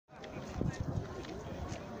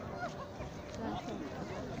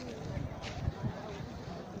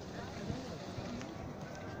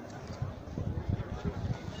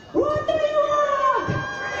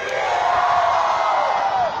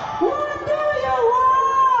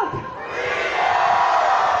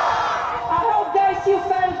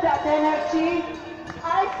energy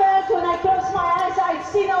I felt when I closed my eyes. I've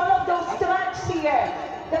seen all of those tracks here.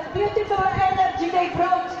 The beautiful energy they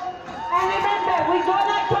brought. And remember, we're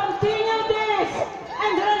gonna continue this.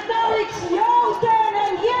 And right now it's your turn,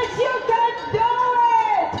 and yes, you can do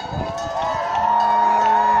it!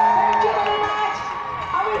 Thank you very much.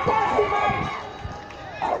 I will pass the mic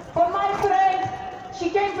for my friend. She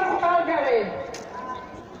came from Calgary.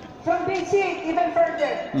 From BC, even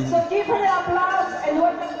further. So give her an applause and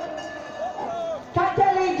welcome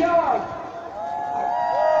Natalie George.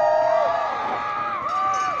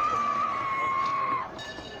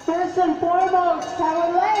 First and foremost, I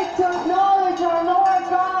would like to acknowledge our Lord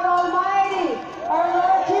God Almighty, our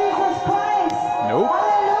Lord Jesus Christ. Nope,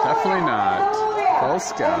 Hallelujah. definitely not. Hallelujah.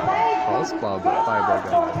 False guy, false Bible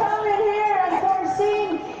guy. For coming here and for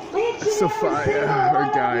seeing each and Sophia, every single or one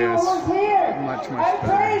of Gaius. you who's here. Much I better.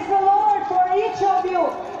 praise the Lord for each of you.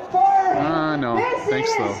 For No, this thanks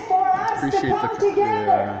is though. for us Appreciate to come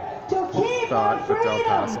together to keep thought, our but they'll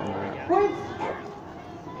pass on freedom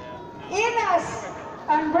in us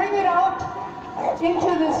and bring it out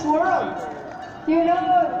into this world. You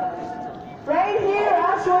know, right here,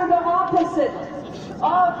 us are the opposite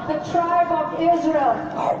of the tribe of Israel.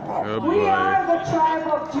 Oh We boy. are the tribe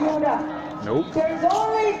of Judah. Nope. There's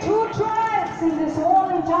only two tribes in this whole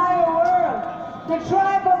entire world. The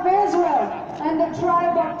tribe of Israel and the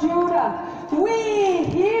tribe of Judah. We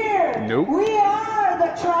here, Nope. we are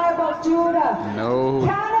the tribe of Judah. No.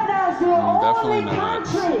 Canada is the definitely only not.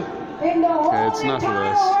 country in the whole it's enough of entire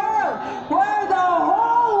this. world where the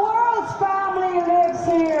whole world's family lives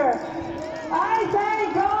here. I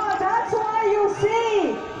thank God. That's why you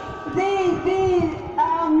see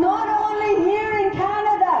not only here in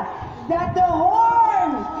Canada that the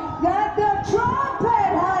horn, that the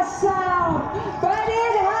trumpet has sound, but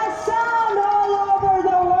it has sound all over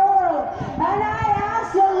the world. And I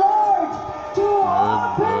ask the Lord to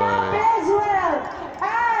open up Israel.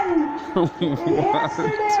 And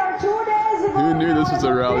yesterday or 2 days ago, Who knew this was a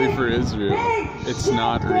there rally big, for Israel? big It's shift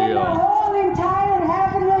not in the real. whole entire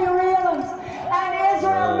heavenly realms. And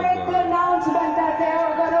Israel Oh, made boy. the announcement that they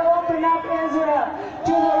are going to open up Israel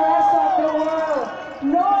to the rest of the world.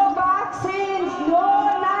 No vaccines,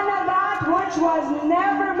 none of that, which was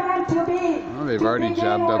never meant to be. Well, they've To already begin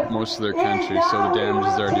jabbed with. up most of their And country, so now the damage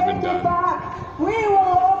has we will already been take it done. back. We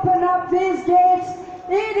will open up these gates.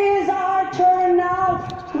 It is our turn now.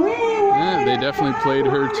 Yeah, they definitely played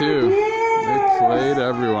her too. They played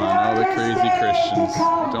everyone, all the crazy Christians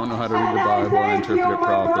who don't know how to read the Bible and interpret it my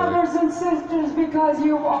properly. brothers and sisters, because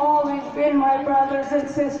you've always been my brothers and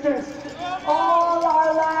sisters all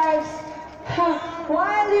our lives.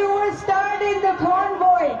 While you were starting the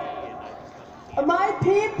convoy, my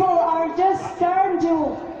people are just starting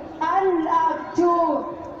to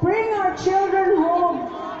bring our children home.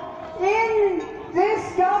 In this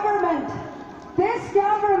government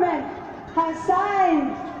has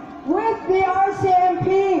signed with the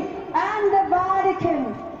RCMP and the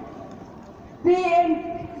Vatican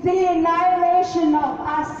the annihilation of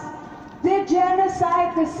us, the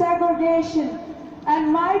genocide, the segregation.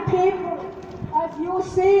 And my people, as you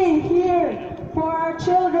see here, for our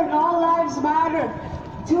children, all lives matter.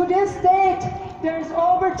 To this date, there's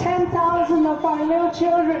over 10,000 of our little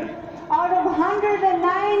children out of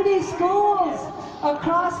 190 schools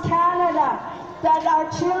across Canada that our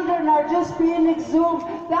children are just being exhumed.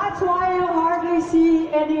 That's why you hardly see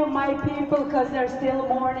any of my people, because they're still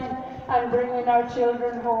mourning and bringing our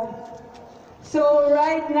children home. So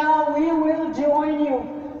right now, we will join you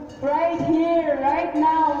right here, right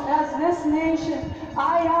now, as this nation.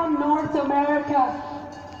 I am North America.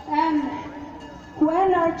 And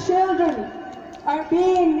when our children are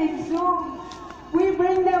being exhumed, we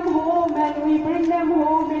bring them home, and we bring them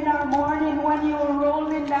home in our morning. When you were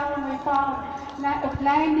rolling down, we found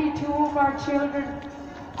 92 of our children.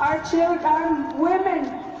 Our women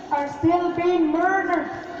are still being murdered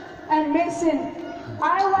and missing.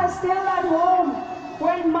 I was still at home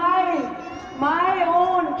when my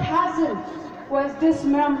own cousin was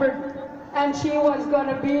dismembered, and she was going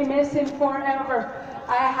to be missing forever.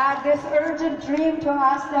 I had this urgent dream to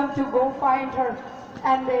ask them to go find her,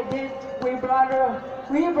 and they did. We brought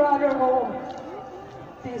her home,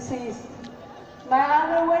 deceased. My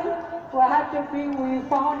other one, we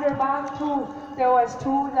found her back too. There was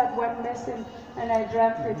 2 that went missing, and I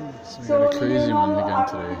dreamt it. So we got a crazy one again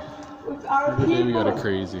today. Our Every day we got a people,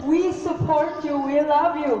 crazy. we support you, we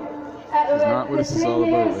love you. It's not what this is all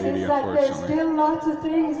about, lady, is that there's unfortunately. still lots of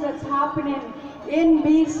things that's happening in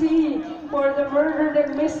BC for the murdered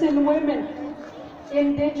and missing women,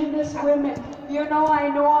 Indigenous women. You know, I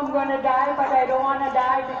know I'm going to die, but I don't want to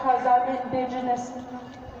die because I'm Indigenous.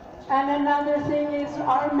 And another thing is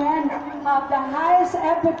our men have the highest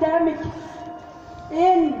epidemic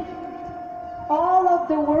in all of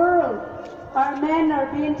the world. Our men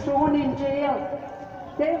are being thrown in jail.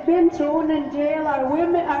 They've been thrown in jail. Our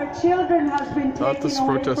women, our children has been taken away from us. I thought this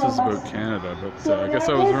protest was about Canada, but So I guess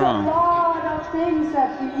I was wrong. There's a lot of things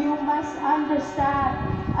that you must understand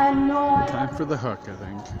and know. Time for the hook, I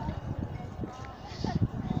think.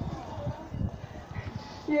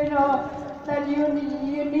 You know, that you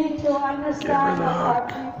need to understand our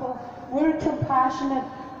people. We're compassionate.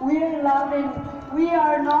 We're loving. We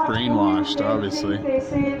are not brainwashed, who obviously. They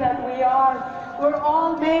say that we are. We're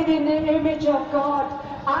all made in the image of God.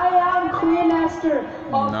 I am Queen Esther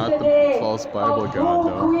of Not today. the false Bible of God, who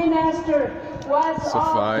though. Queen Esther was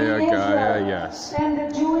Sophia, of Gaia, Israel yes. and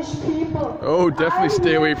the Jewish people. Oh, definitely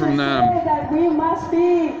stay away from them. That we must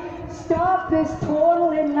stop this total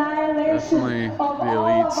annihilation Definitely of the all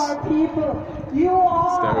elites. of our people. You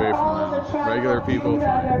are Stay away from all them. the tribes Regular of people,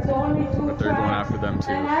 Judah. There's only two but they're going tribes. after them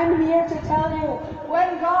too. And I'm here to tell you,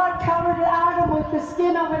 when God covered Adam with the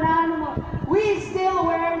skin of an animal, we still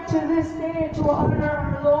wear it to this day to honor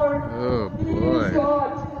our Lord. Oh He boy. is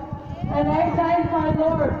God. And I thank my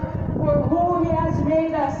Lord for who He has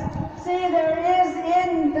made us. See, there is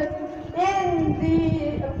in the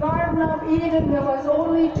Garden of Eden, there was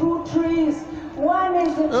only 2 trees. One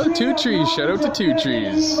is the Oh, tree 2 of trees. Shout out to knowledge 2 of good and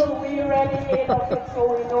trees. evil. We already ate of it,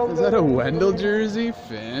 so we know Is good that a and evil. Wendell jersey?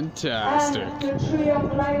 Fantastic. And the tree of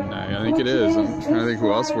life, No, I think it which is. I'm is trying to think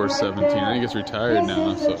who else wore this 17. right I think it's there. retired This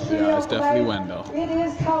now. is So the tree yeah, it's of definitely life. Wendell. It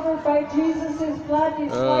is covered by Jesus' blood.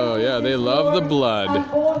 His Oh life, yeah, they his love the glory, blood.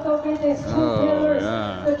 And both of it is 2 Oh, pillars.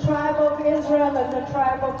 yeah. The tribe of Israel and the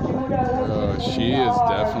tribe of Judah. Oh, which she we is are,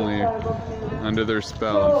 definitely the tribe of Judah. under their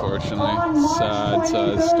spell, So, unfortunately. on March Sad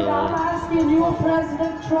 23rd, I'm story. asking you,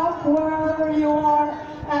 President Trump, wherever you are,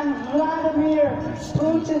 and Vladimir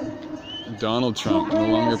Putin, Donald Trump, no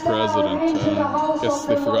longer president. Guess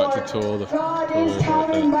they forgot to tell the God is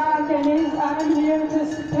coming back, and I'm here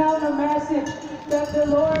to tell the message that the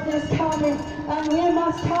Lord is coming, and we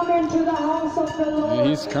must come into the house of the Lord. Yeah,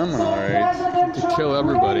 he's coming, So all right, President to Trump, kill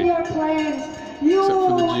everybody. bring your planes. You Except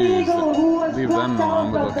for the Jews. eagle who was Leave them plucked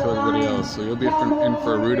alone, but out of they'll kill the everybody lion, else. So you'll be come in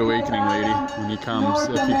for a over rude because awakening, I lady, am when he comes, North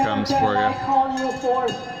if he comes America, for and I you. call you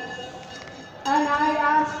forth. And I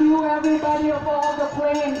ask you, everybody of all the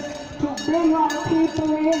plains, to bring our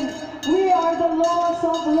people in. We are the lowest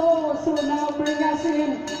of low, so now bring us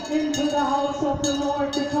into the house of the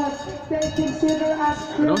Lord, because they consider us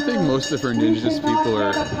criminals. I don't think most of our indigenous people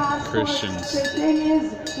are Christians. The thing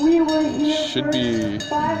is, we were here Should be,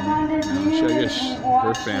 500 years. I guess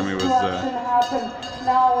her family was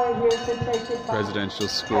Now we're here to take it back. presidential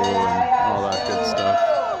school and all that good stuff.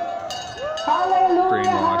 Hallelujah,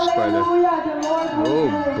 Brainwashed by the- hallelujah, the Lord will Oh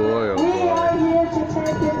do it. boy, oh We are boy. here to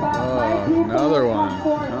take it back. Oh, My people another will one. come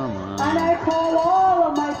forth. Come on. And I call all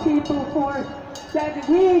of my people forth, that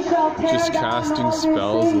we shall tear Just down casting all these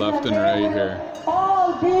spells things, left that and they right will here.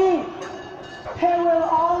 They will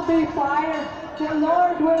all be fired. The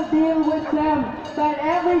Lord will deal with them. But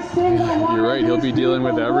every single one You're right, of he'll these be dealing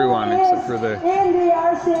with people everyone who except is for the in the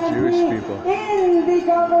RCMP, Jewish people. in the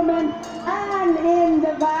government, and in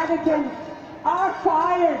the Vatican are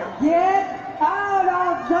fired. Get out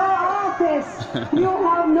of the office. You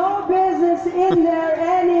have no business in there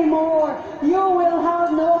anymore. You will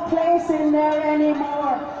have no place in there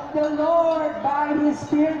anymore. The Lord, by His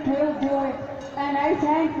Spirit, will do it. And I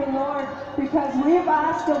thank the Lord, because we've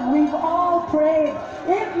asked Him, we've all prayed.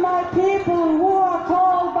 If my people who are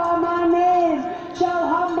called by my name shall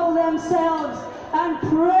humble themselves and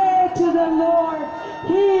pray to the Lord,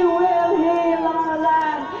 He will heal our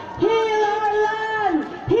land. Heal our land.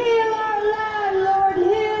 Heal our land, Lord.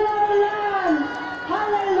 Heal our land.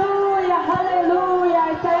 Hallelujah. Hallelujah.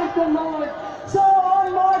 I thank the Lord. So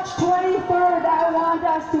on March 23rd, I want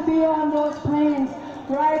us to be on those plains.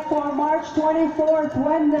 Right, for March 24th,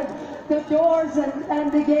 when the doors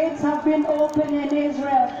and the gates have been opened in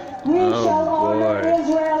Israel. We shall honor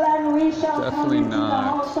Israel, and we shall Definitely come into not. the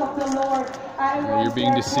house of the Lord. You're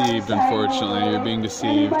being deceived, unfortunately. You're being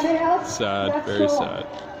deceived. Sad, very sad.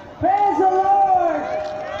 Praise the Lord.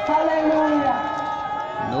 Hallelujah.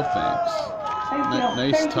 No thanks. Thank you.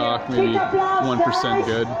 Nice Thank talk, you. maybe Big applause, 1% guys.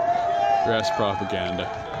 good. Rest propaganda.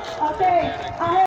 Okay.